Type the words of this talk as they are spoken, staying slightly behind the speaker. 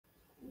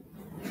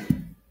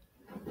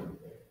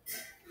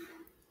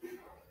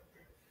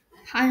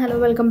Hi, hello,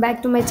 welcome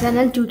back to my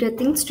channel Tutor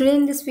Things. Today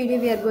in this video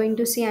we are going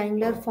to see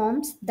Angular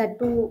forms, that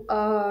too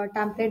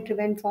template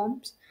driven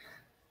forms.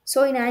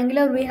 So in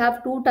Angular we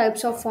have two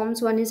types of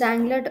forms. One is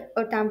Angular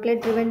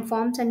template driven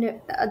forms and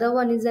the other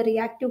one is the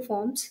reactive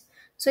forms.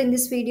 So in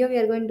this video we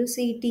are going to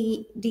see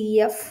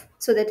TDEF,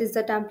 so that is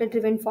the template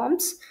driven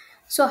forms.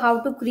 So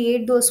how to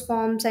create those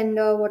forms and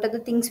what are the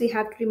things we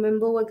have to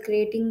remember while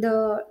creating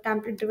the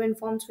template driven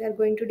forms, we are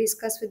going to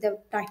discuss with a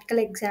practical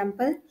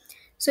example.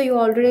 So you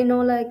already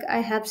know, like I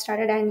have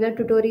started Angular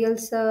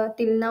tutorials.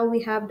 Till now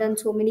we have done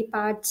so many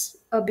parts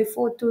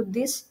before to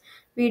this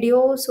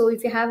video. So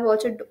if you have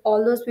watched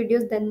all those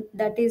videos, then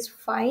that is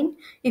fine.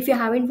 If you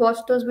haven't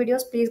watched those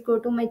videos, please go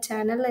to my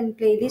channel and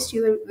playlist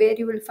where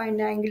you will find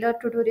Angular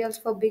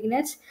tutorials for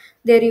beginners.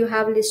 There you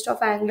have list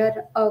of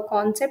Angular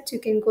concepts. You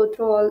can go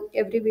through all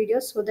every video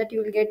so that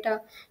you will get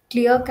a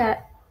clear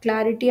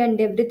clarity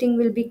and everything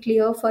will be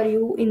clear for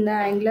you in the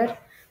Angular.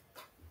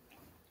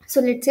 So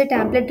let's say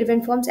template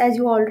driven forms. As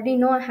you already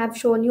know, I have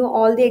shown you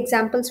all the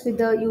examples with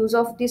the use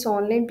of this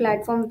online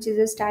platform, which is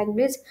a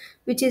Stackblitz,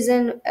 which is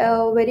an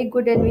very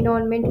good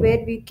environment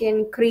where we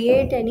can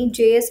create any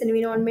JS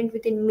environment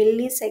within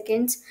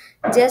milliseconds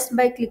just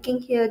by clicking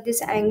here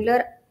this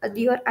Angular.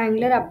 Your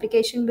Angular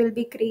application will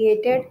be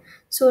created.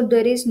 So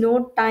there is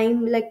no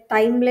time, like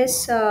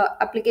timeless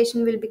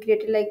application will be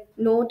created, like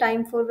no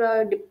time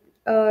for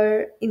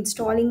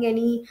installing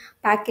any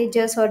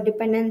packages or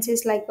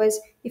dependencies. Likewise,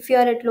 if you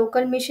are at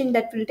local machine,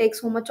 that will take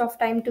so much of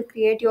time to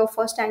create your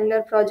first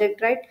Angular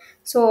project, right?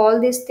 So all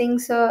these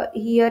things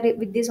here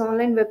with this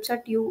online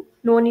website, you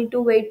no need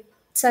to wait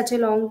such a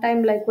long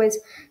time. Likewise,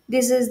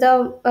 this is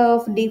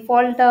the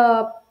default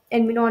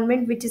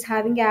environment which is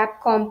having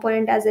app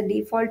component as a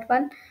default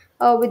one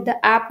with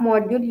the app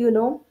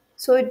module,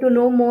 so to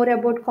know more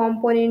about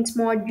components,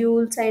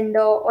 modules, and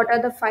what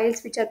are the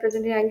files which are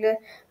present in Angular,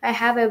 I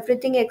have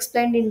everything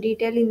explained in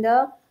detail in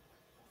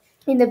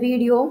the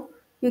video.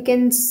 You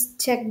can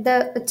check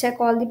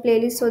all the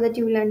playlists so that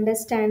you will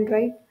understand,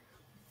 right?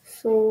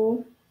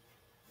 So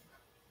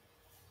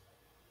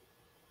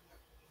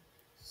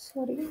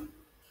sorry,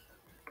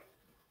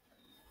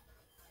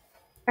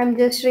 I'm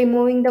just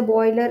removing the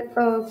boiler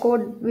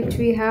code which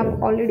we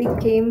have already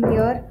came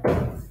here.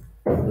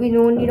 We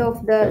no need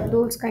of the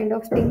those kind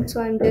of things,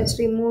 so I'm just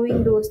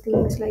removing those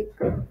things, like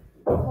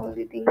all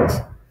the things.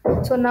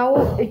 So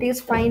now it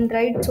is fine,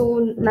 right?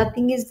 So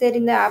nothing is there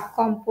in the app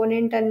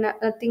component and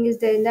nothing is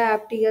there in the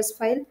app ts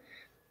file.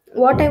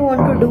 What I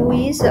want to do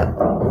is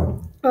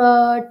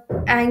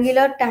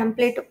Angular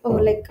template,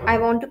 like I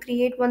want to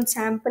create one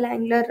sample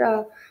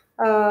Angular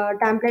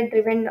template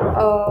driven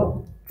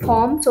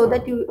form so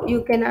that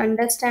you can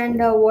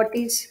understand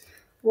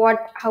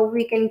what how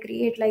we can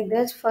create like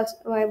this. First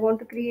I want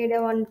to create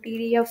a one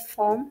PDF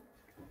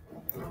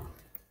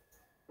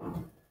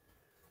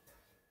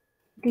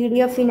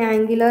in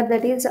Angular,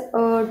 that is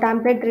a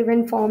template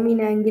driven form in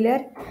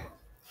Angular.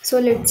 So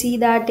let's see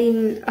that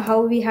in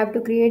how we have to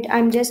create.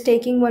 I'm just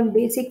taking one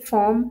basic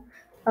form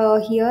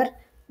here,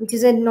 which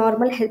is a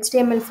normal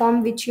HTML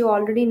form, which you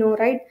already know,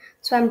 right?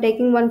 So I'm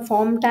taking one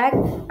form tag,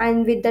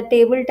 and with the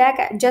table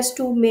tag, just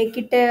to make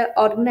it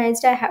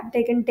organized, I have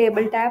taken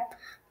table tag.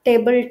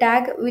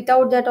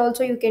 Without that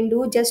also you can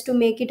do, just to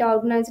make it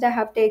organized, I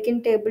have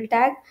taken table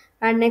tag.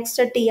 And next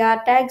tr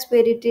tags,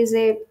 where it is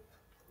a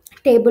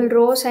table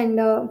rows, and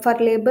for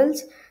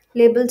labels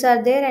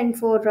are there, and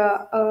for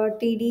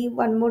td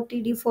one more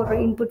td for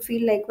input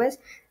field. Likewise,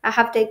 I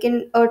have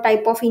taken a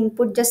type of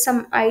input, just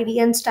some id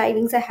and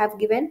stylings I have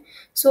given.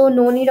 So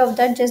no need of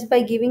that, just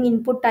by giving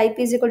input type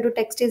is equal to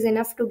text is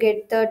enough to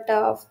get that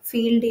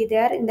field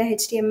there in the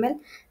html.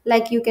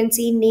 Like you can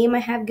see, name I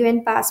have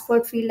given,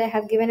 password field I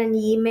have given, an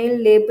email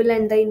label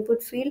and the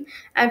input field.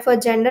 And for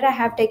gender I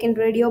have taken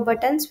radio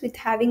buttons with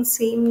having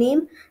same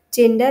name,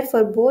 gender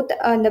for both,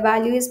 and the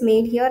value is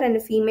male here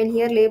and female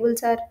here.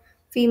 Labels are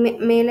female,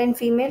 male and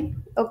female.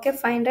 Okay,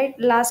 fine, right?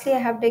 Lastly, I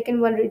have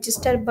taken one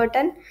register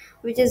button,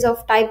 which is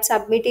of type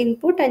submit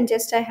input, and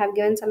just I have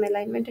given some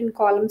alignment and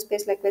column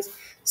space like this.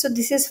 So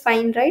this is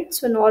fine, right?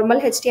 So normal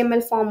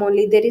html form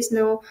only, there is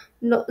no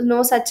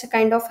such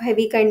kind of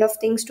heavy kind of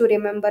things to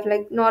remember.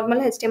 Like normal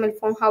html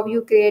form, how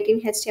you create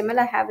in html,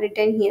 I have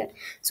written here.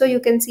 So you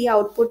can see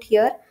output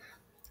here.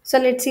 So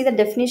let's see the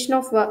definition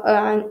of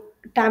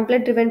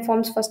template driven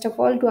forms first of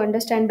all, to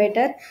understand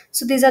better.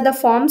 So these are the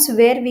forms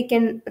where we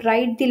can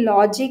write the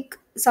logic,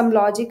 some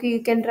logic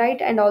you can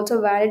write, and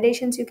also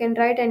validations you can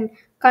write, and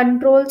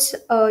controls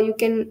you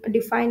can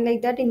define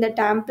like that in the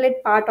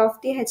template part of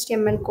the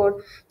HTML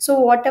code. So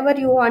whatever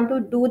you want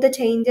to do the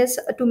changes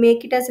to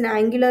make it as an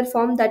angular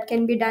form, that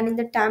can be done in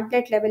the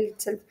template level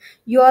itself.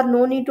 You are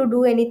no need to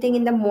do anything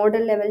in the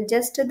model level,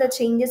 just the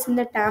changes in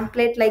the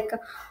template, like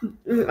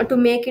to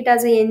make it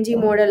as a ng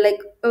model,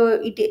 like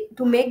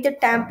to make the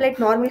template,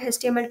 normal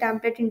html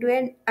template, into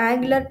an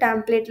angular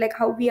template, like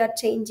how we are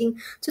changing.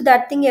 So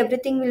that thing,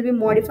 everything will be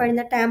modified in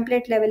the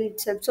template level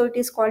itself. So it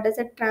is called as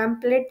a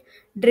template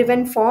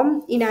driven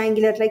form in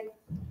angular. Like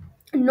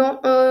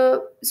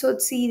No, so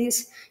see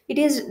this, it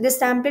is this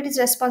template is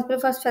responsible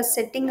for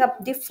setting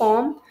up the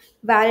form,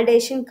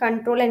 validation,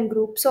 control and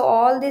group. So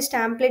all this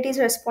template is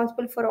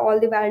responsible for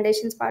all the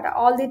validations part,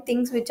 all the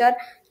things which are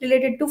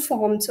related to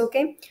forms.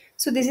 Okay,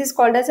 so this is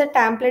called as a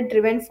template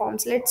driven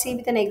forms. Let's see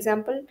with an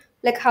example,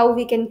 like how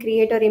we can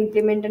create or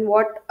implement, and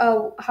what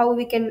how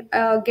we can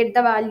get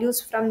the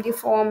values from the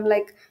form,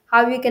 like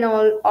how we can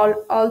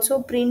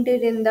also print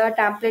it in the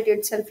template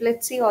itself.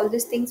 Let's see all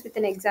these things with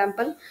an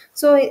example.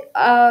 So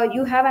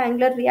you have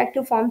Angular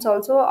reactive forms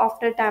also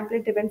after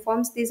template driven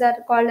forms. These are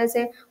called as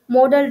a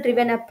modal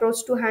driven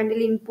approach to handle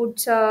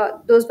inputs.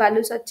 Those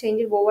values are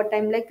changing over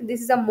time. Like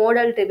this is a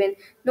modal driven.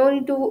 No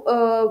need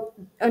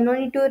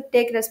to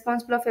take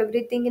responsible of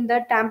everything in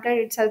the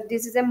template itself.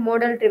 This is a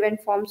modal driven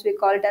forms we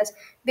call it as,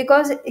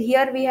 because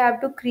here we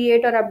have to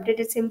create or update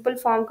a simple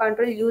form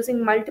control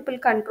using multiple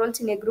controls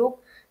in a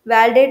group,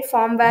 validate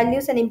form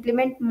values and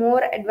implement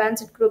more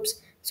advanced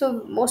groups.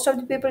 So most of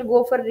the people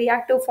go for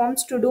reactive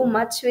forms to do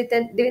much with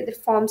the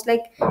forms,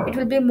 like it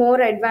will be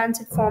more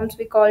advanced forms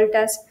we call it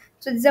as.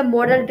 So this is a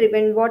model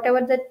driven,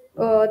 whatever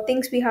the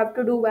things we have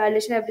to do,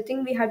 validation,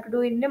 everything we have to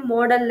do in a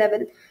model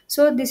level.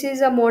 So this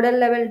is a model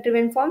level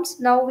driven forms.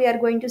 Now we are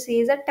going to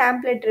see is a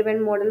template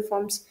driven model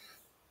forms.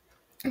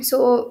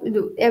 So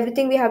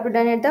everything we have to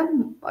done at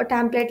the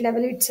template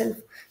level itself.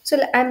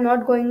 So I'm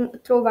not going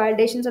through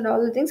validations and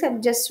all the things.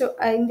 I'm just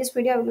in this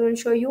video I'm going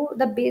to show you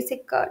the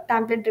basic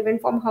template driven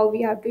form, how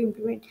we have to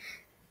implement.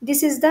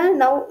 This is the,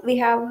 now we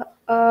have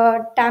a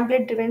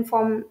template driven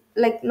form,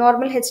 like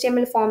normal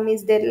HTML form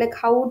is there, like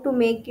how to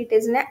make it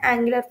as an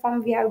Angular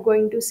form we are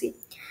going to see.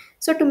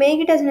 So to make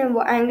it as an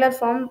Angular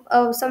form,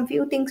 some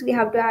few things we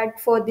have to add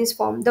for this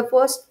form. The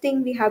first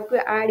thing we have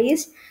to add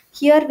is,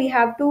 here we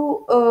have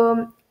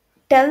to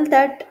tell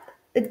that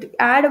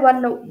add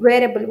one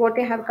variable, what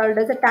I have called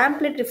as a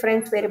template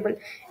reference variable.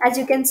 As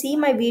you can see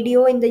my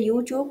video in the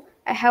YouTube,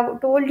 I have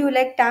told you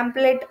like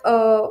template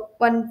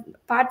one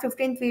part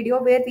 15th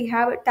video where we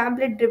have a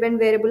template driven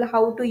variable,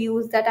 how to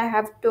use that I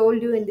have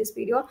told you in this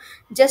video.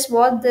 Just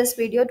watch this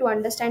video to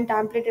understand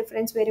template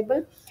reference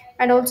variable.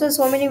 And also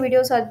so many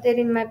videos are there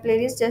in my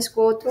playlist, just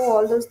go through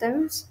all those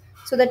things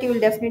so that you will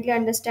definitely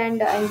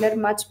understand Angular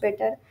much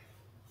better.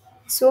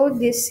 So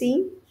this,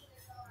 see,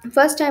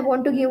 first I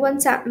want to give one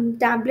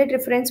template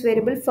reference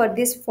variable for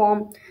this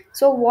form.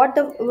 So what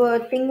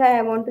the thing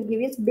I want to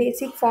give is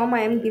basic form.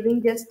 I am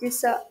giving just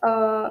this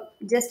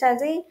just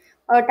as a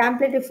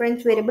template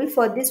reference variable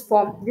for this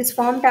form. This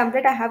form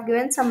template I have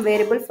given some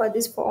variable for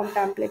this form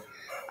template.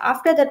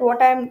 After that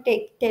what I am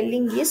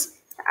telling is,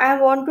 I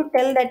want to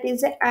tell that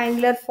is a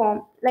Angular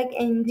form, like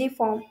ng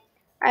form.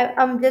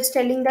 I'm just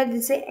telling that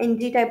this is a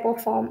ng type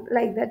of form,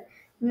 like that.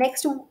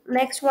 Next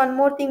one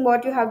more thing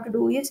what you have to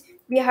do is,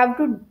 we have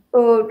to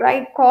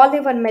write call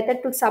a one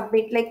method to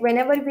submit. Like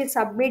whenever we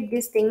submit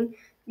this thing,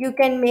 you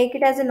can make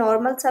it as a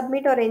normal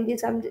submit or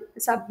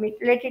submit.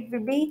 Let it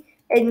will be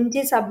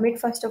ng submit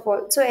first of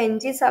all. So ng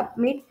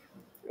submit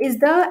is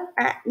the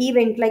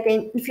event, like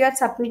if you are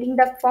submitting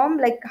the form,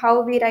 like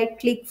how we write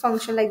click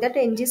function, like that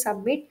ng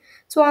submit.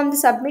 So on the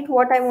submit,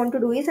 what I want to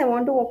do is, I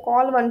want to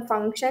call one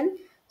function.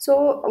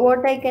 So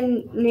what I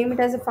can name it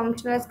as a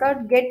function as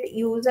called get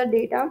user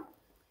data.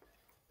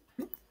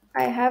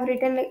 I have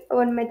written like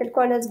one method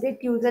called as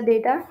get user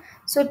data.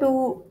 So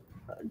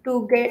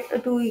to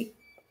get to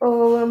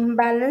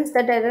balance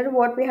that error,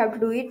 what we have to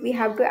do it, we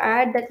have to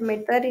add that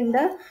method in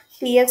the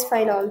ts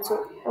file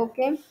also.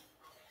 Okay.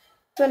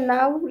 So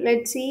now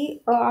let's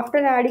see, after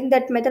adding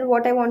that method,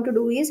 what I want to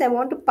do is, I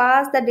want to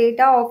pass the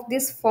data of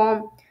this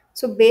form.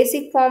 So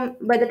basic form,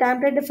 by the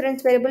template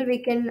difference variable, we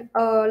can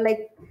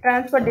like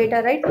transfer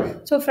data, right?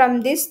 So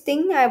from this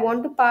thing, I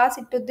want to pass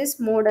it to this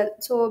model.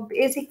 So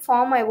basic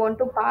form, I want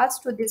to pass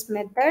to this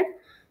method.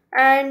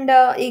 And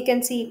you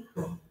can see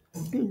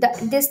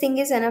this thing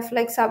is enough,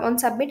 like on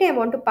submit I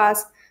want to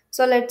pass.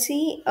 So let's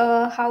see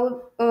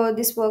how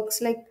this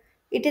works. Like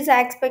it is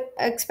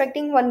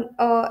expecting one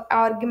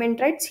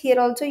argument, right? Here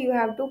also you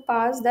have to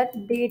pass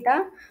that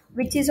data,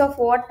 which is of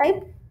what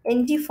type,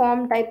 ng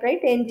form type, right?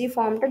 Ng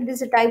form type.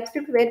 This is a type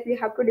script where we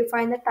have to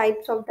define the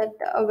types of that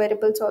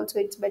variables also.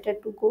 It's better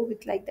to go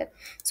with like that.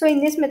 So in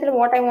this method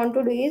what I want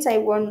to do is,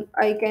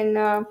 I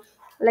can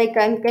like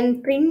I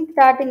can print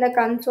that in the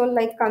console,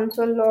 like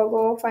console log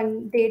of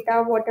and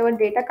data, whatever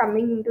data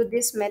coming into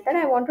this method,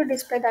 I want to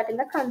display that in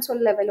the console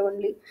level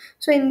only.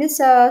 So in this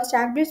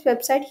Stackblitz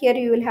website, here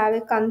you will have a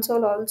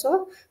console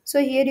also. So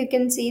here you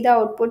can see the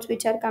outputs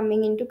which are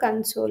coming into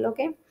console.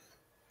 Okay,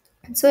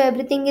 so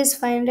everything is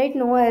fine, right?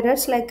 No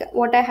errors, like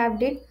what I have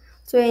did.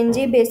 So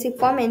ng basic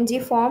form,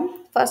 ng form,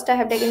 first I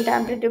have taken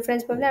template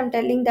reference probably, I'm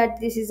telling that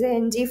this is a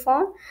ng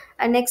form.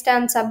 And next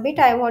on submit,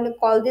 I want to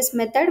call this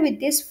method with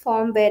this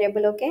form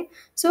variable. Okay,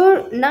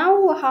 so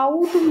now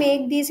how to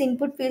make these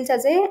input fields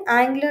as a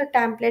Angular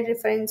template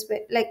reference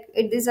like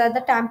these are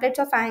the templates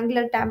of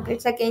Angular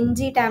templates, like ng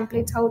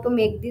templates. How to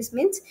make this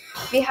means,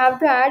 we have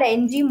to add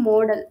ng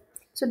model.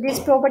 So this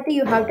property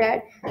you have to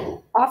add.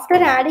 After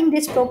adding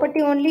this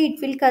property only,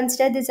 it will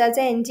consider this as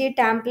a ng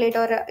template,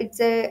 or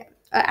it's a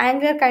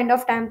Angular kind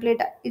of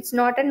template. It's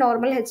not a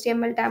normal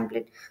HTML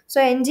template.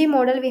 So ng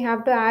model we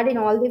have to add in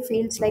all the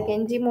fields, like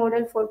ng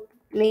model for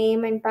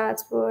name and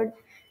password,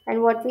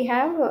 and what we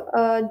have,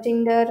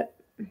 gender,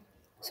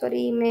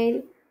 sorry,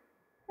 email,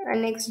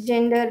 and next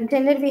gender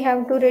we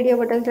have two radio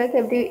buttons, like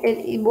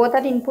every both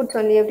are inputs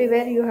only,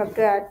 everywhere you have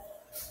to add.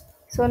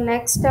 So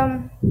next,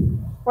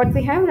 what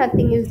we have,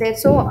 nothing is there.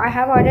 So I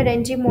have added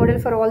ng model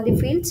for all the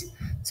fields.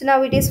 So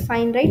now it is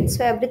fine, right?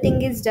 So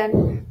everything is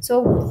done.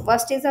 So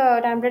first is a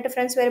template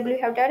reference variable we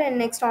have to add, and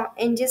next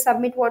ng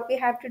submit what we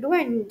have to do,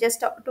 and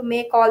just to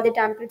make all the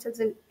templates as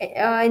in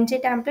ng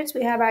templates,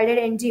 we have added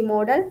ng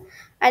model,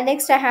 and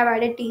next I have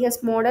added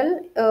ts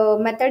model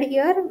method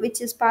here,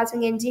 which is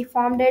passing ng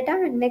form data,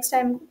 and next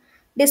I'm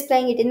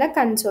displaying it in the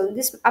console.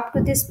 This up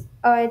to this,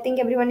 I think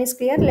everyone is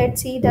clear.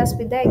 Let's see this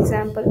with the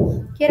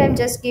example. Here I'm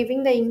just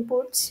giving the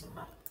inputs.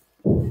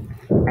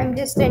 I'm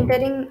just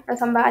entering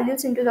some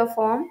values into the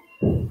form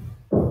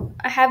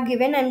I have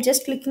given. I'm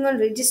just clicking on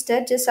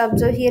register. Just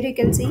observe here. You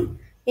can see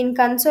in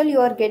console you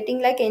are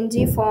getting like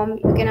ng form.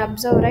 You can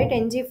observe, right?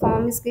 Ng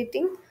form is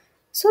getting.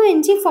 So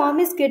ng form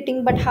is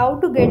getting, but how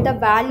to get the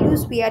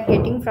values we are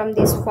getting from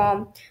this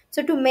form?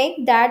 So to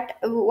make that,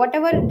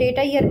 whatever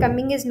data here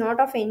coming is not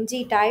of ng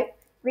type,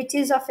 which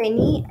is of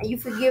any.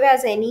 If you give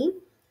as any,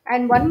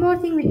 and one more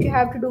thing which you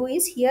have to do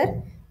is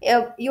here,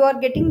 you are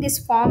getting this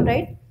form,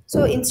 right?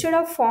 So instead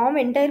of form,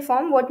 entire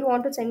form, what you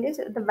want to send is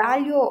the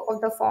value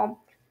of the form,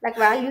 like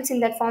values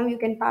in that form you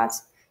can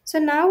pass. So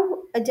now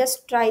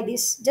just try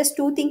this. Just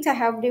two things I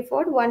have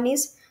default. One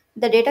is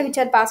the data which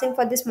are passing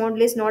for this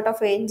model is not of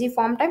a ng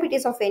form type, it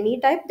is of any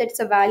type, that's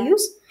the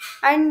values.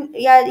 And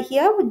yeah,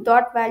 here with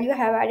dot value I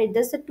have added.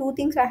 That's the two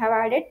things I have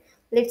added.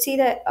 Let's see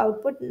the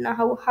output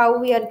now, how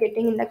we are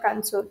getting in the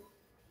console.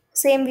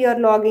 Same, we are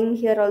logging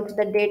here also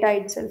the data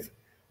itself.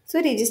 So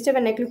register,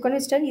 when I click on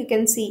register, you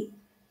can see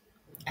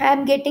I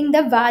am getting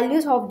the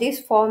values of these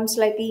forms,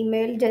 like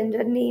email,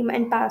 gender, name,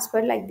 and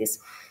password, like this.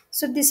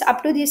 So this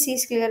up to this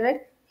is clear,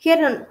 right?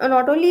 Here,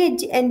 not only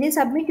engine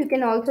submit, you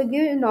can also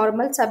give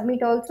normal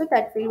submit also,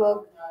 that will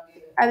work.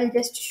 I will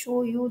just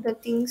show you the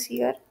things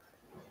here.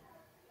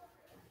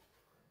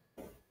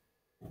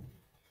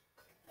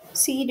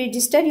 See,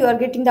 register, you are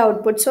getting the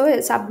output.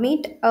 So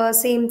submit,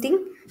 same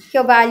thing,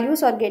 your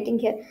values are getting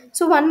here.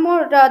 So one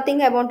more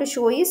thing I want to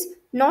show is,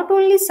 not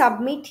only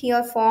submit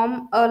here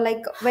form,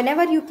 like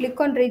whenever you click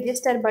on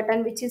register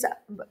button, which is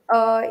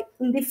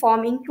in the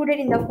form, included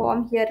in the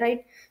form here,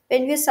 right?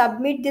 When you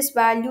submit this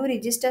value,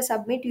 register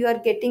submit, you are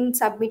getting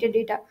submitted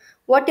data.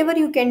 Whatever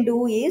you can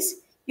do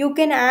is, you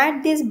can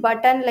add this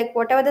button, like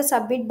whatever the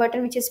submit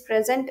button which is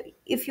present,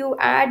 if you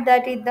add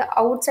that in the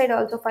outside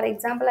also. For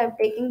example, I'm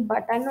taking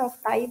button of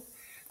type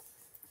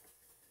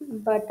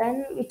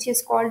button, which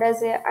is called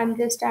as a, I'm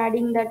just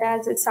adding that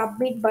as a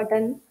submit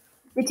button,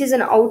 which is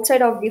an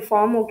outside of the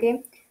form.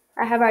 Okay,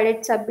 I have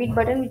added submit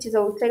button which is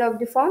outside of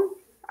the form.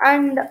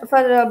 And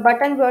for the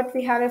button, what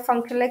we have a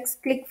function like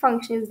click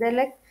function is there,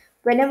 like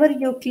whenever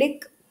you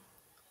click,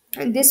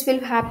 this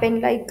will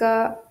happen, like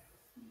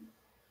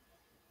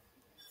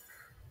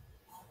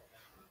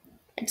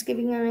it's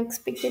giving an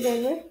unexpected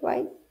error.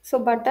 Why? So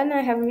button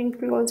I haven't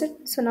closed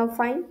it, so now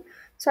fine.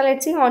 So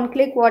let's see on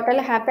click what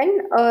will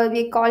happen.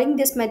 We're calling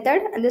this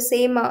method, and the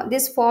same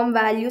this form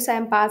values I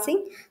am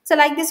passing. So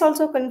like this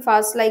also can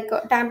pass, like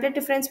template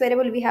reference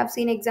variable we have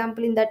seen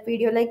example in that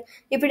video. Like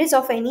if it is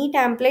of any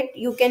template,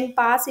 you can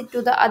pass it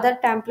to the other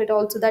template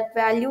also. That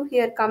value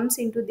here comes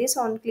into this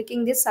on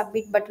clicking this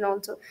submit button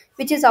also,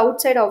 which is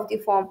outside of the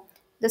form,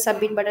 the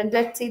submit button.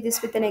 Let's see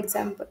this with an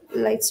example.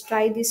 Let's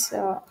try this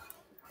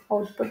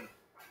output.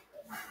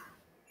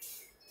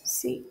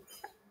 See,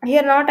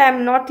 here not,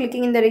 I'm not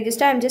clicking in the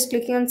register, I'm just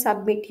clicking on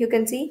submit. You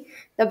can see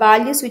the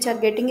values which are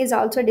getting is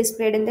also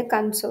displayed in the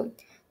console.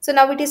 So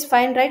now it is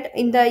fine, right?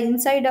 In the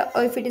inside,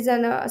 if it is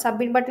an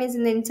submit button is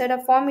in the inside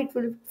of form, it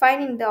will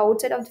fine. In the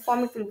outside of the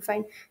form, it will be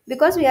fine,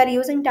 because we are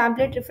using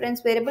template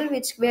reference variable,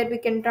 which where we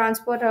can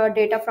transfer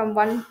data from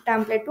one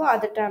template to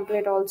other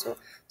template also.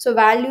 So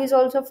value is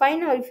also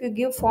fine, or if you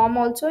give form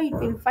also, it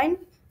will fine.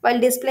 While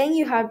displaying,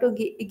 you have to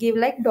give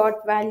like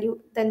dot value,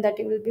 then that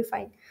it will be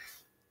fine.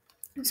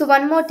 So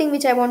one more thing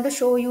which I want to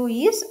show you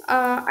is,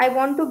 I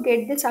want to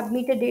get the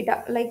submitted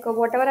data, like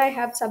whatever I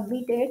have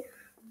submitted,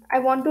 I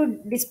want to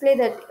display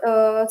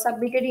that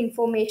submitted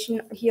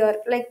information here,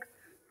 like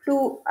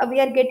to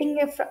we are getting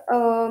a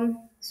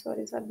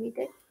sorry,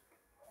 submitted,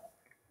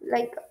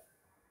 like,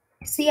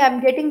 see, I'm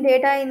getting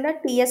data in the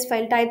TS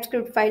file,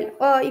 TypeScript file.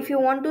 If you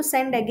want to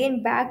send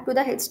again back to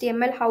the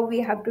HTML, how we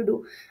have to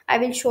do, I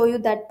will show you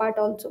that part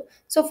also.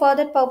 So for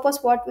that purpose,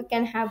 what we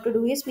can have to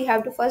do is, we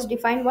have to first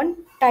define one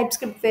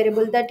TypeScript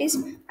variable. That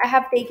is, I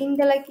have taken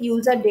the like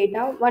user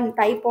data, one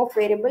type of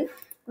variable,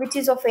 which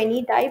is of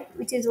any type,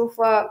 which is of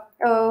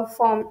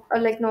form,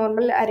 like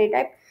normal array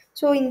type.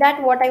 So in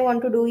that, what I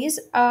want to do is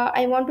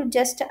I want to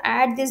just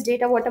add this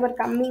data, whatever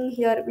coming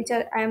here, which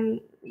I'm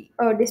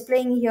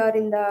displaying here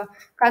in the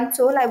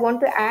console. I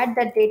want to add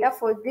that data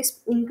for this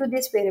into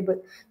this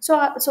variable, so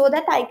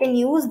that I can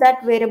use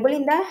that variable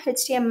in the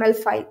HTML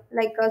file,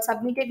 like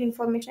submitted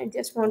information. I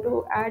just want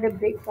to add a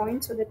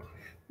breakpoint so that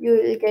you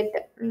will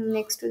get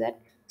next to that.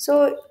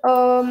 So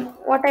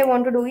what I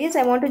want to do is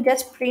I want to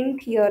just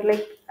print here,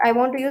 like I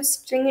want to use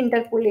string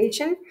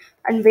interpolation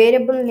and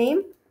variable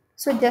name.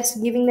 So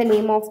just giving the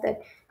name of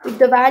that. If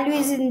the value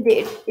is in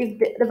there,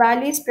 if the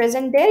value is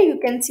present there, you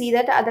can see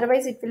that,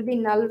 otherwise it will be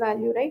null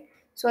value, right?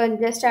 So I'm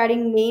just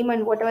adding name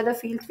and whatever the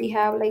fields we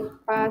have, like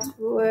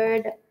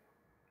password,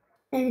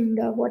 and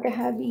what I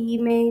have,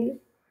 email,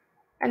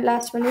 and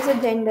last one is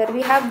a gender.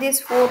 We have these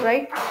four,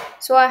 right?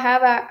 So I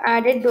have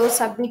added those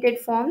submitted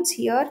forms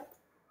here.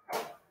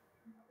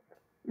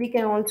 We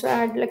can also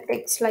add like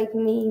text like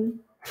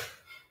name,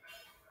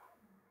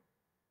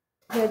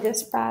 here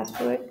just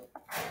password,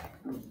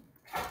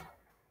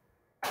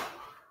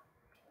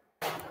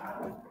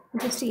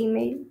 just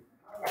email.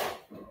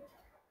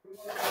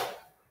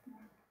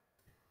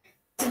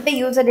 This is the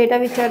user data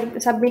which are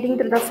submitting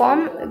to the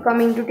form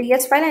coming to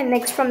TS file, and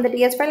next from the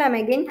TS file I'm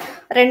again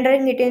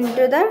rendering it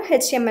into the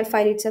HTML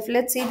file itself.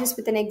 Let's see this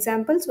with an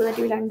example so that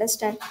you will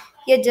understand.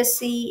 Here just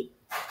see,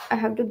 I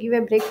have to give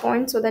a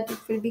breakpoint so that it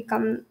will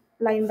become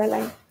line by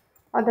line.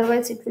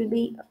 Otherwise it will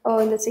be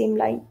in the same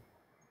line.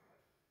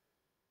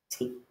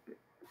 See.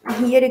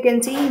 Here you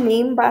can see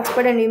name,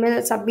 password, and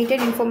email submitted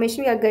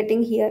information we are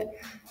getting here.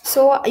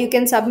 So you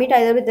can submit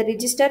either with the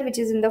register, which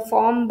is in the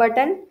form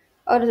button,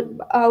 or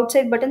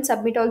outside button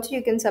submit also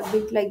you can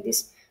submit like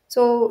this.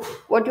 So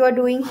what you are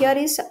doing here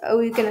is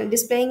you can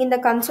displaying in the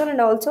console,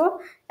 and also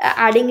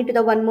adding it to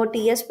the one more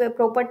TS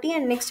property,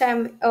 and next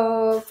time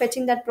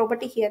fetching that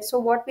property here. So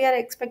what we are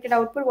expected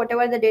output,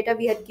 whatever the data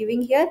we are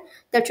giving here,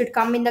 that should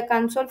come in the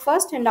console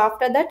first, and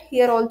after that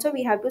here also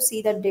we have to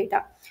see that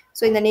data.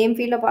 So in the name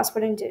field of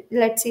password, and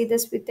let's see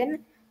this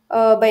within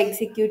by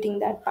executing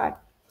that part.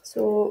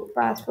 So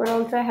password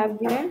also I have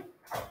given,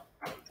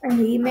 and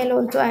email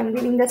also I'm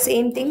giving the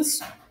same things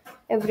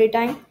every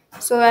time.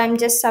 So I'm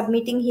just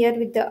submitting here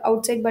with the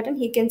outside button.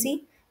 You can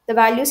see the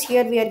values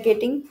here we are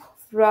getting,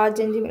 Raj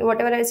and Gmail,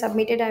 whatever I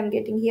submitted I'm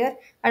getting here,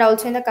 and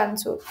also in the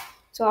console.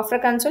 So after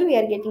console we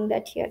are getting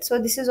that here. So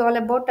this is all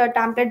about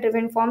template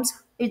driven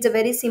forms. It's a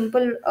very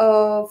simple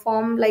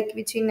form, like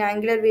which in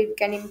Angular we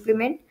can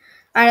implement.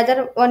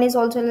 Another one is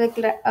also like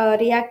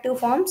reactive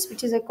forms,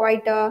 which is a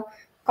quite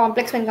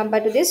complex when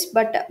compared to this,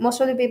 but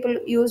most of the people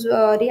use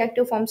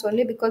reactive forms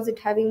only because it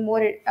having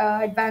more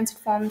advanced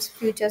forms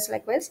features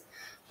likewise.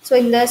 So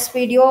in this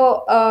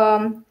video,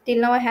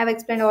 till now I have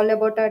explained all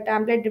about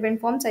template driven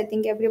forms. I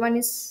think everyone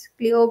is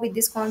clear with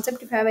this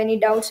concept. If you have any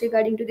doubts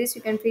regarding to this,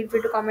 you can feel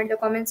free to comment in the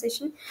comment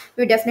section.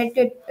 We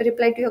definitely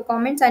reply to your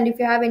comments, and if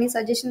you have any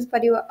suggestions for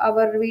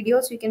our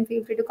videos, you can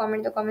feel free to comment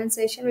in the comment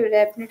section. We will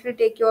definitely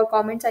take your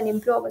comments and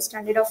improve our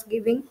standard of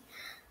giving.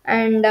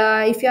 And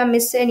if you have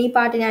missed any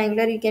part in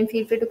Angular, you can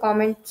feel free to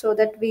comment so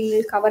that we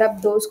will cover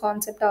up those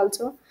concepts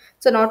also.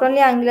 So not only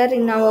Angular,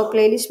 in our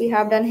playlist we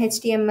have done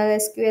HTML,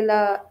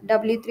 SQL,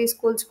 W3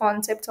 schools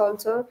concepts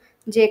also,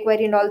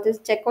 JQuery and all this.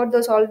 Check out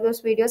those all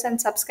those videos and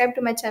subscribe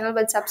to my channel.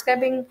 While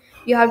subscribing,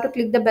 you have to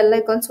click the bell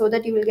icon so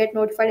that you will get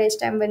notified each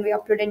time when we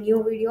upload a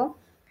new video.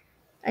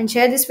 And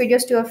share these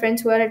videos to your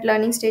friends who are at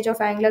learning stage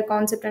of Angular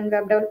concept and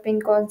web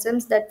developing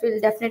concepts. That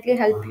will definitely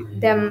help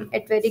them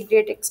at very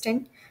great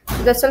extent.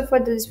 So that's all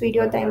for this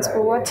video. Thanks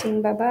for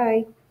watching. Bye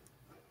bye.